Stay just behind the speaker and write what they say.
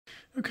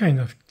Okay,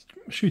 now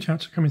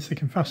shootouts are coming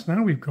thick and fast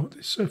now. We've got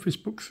the Surface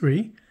Book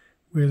 3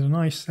 with an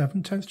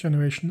i7, 10th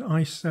generation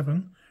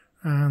i7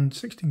 and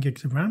 16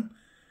 gigs of RAM.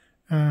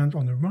 And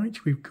on the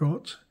right we've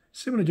got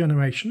similar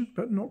generation,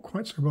 but not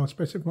quite so well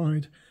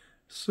specified,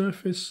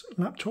 Surface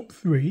Laptop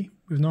 3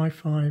 with an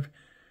i5,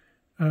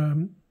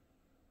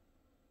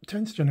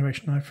 10th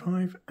generation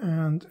i5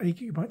 and 8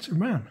 GB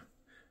of RAM.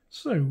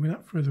 So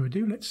without further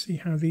ado, let's see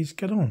how these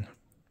get on.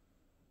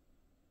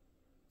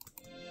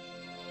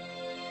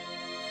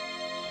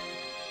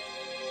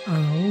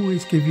 I'll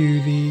always give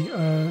you the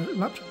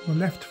laptop on the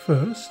left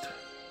first,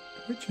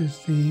 which is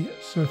the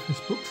Surface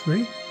Book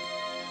 3,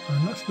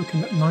 and that's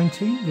looking at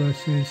 19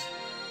 versus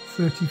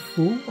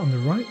 34 on the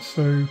right,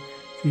 so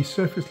the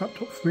Surface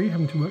Laptop 3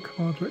 having to work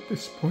harder at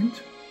this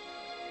point.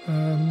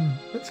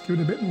 Let's give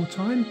it a bit more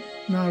time.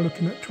 Now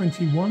looking at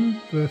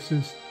 21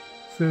 versus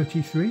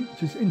 33,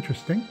 which is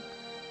interesting.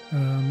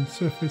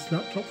 Surface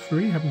Laptop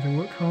 3 having to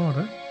work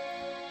harder,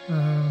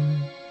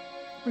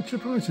 which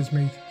surprises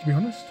me, to be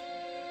honest.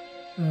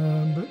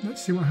 But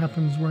let's see what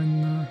happens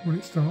when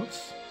it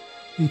starts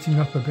heating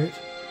up a bit.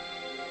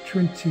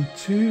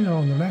 22 now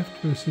on the left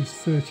versus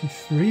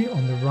 33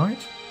 on the right.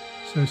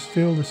 So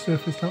still the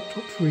Surface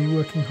Laptop 3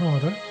 working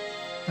harder.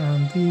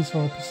 And these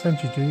are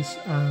percentages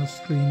as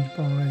screened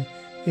by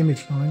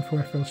ImageLine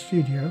for FL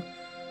Studio.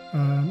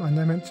 And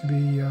they're meant to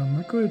be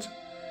a good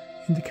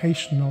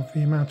indication of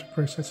the amount of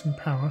processing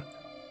power,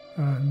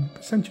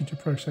 percentage of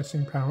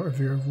processing power of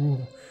the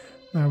overall.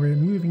 Now we're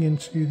moving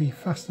into the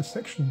faster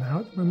section now.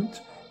 At the moment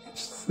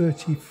it's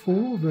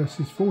 34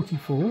 versus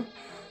 44,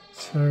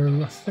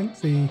 so I think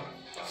the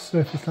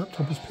Surface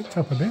Laptop has picked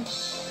up a bit.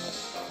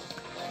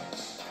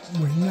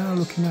 We're now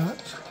looking at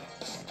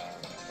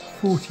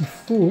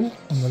 44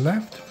 on the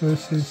left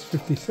versus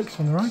 56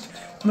 on the right,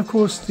 and of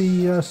course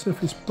the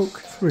Surface Book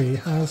 3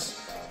 has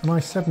an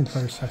i7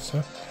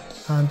 processor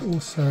and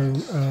also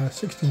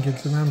 16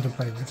 gigs of RAM to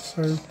play with,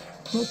 so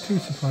not too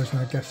surprising,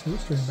 I guess, that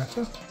it's doing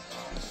better.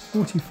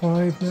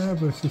 45 now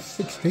versus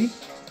 60,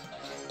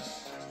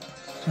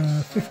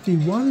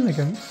 51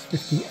 against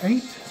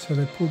 58, so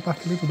they pulled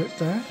back a little bit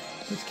there.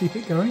 Let's keep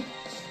it going.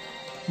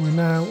 We're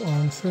now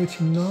on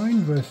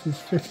 39 versus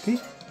 50,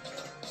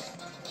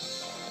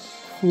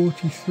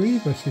 43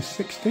 versus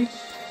 60,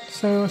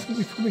 so I think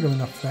we've probably got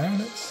enough there.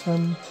 Let's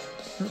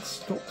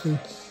stop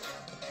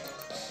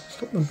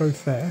them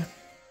both there.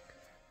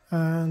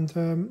 And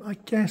I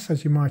guess,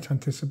 as you might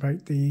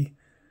anticipate, the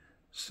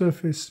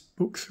Surface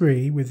Book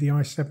 3 with the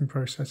i7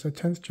 processor,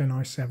 10th gen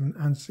i7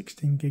 and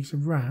 16 gigs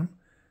of RAM,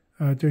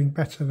 doing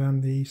better than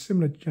the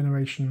similar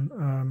generation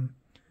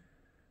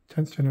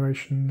 10th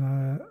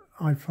generation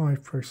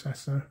i5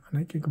 processor and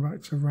 8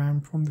 gigabytes of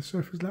RAM from the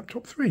Surface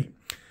Laptop 3.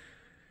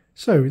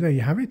 So there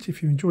you have it.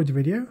 If you enjoyed the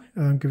video,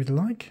 give it a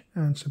like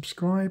and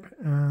subscribe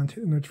and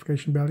hit the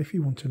notification bell if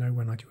you want to know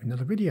when I do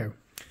another video.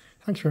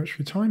 Thanks very much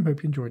for your time.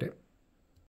 Hope you enjoyed it.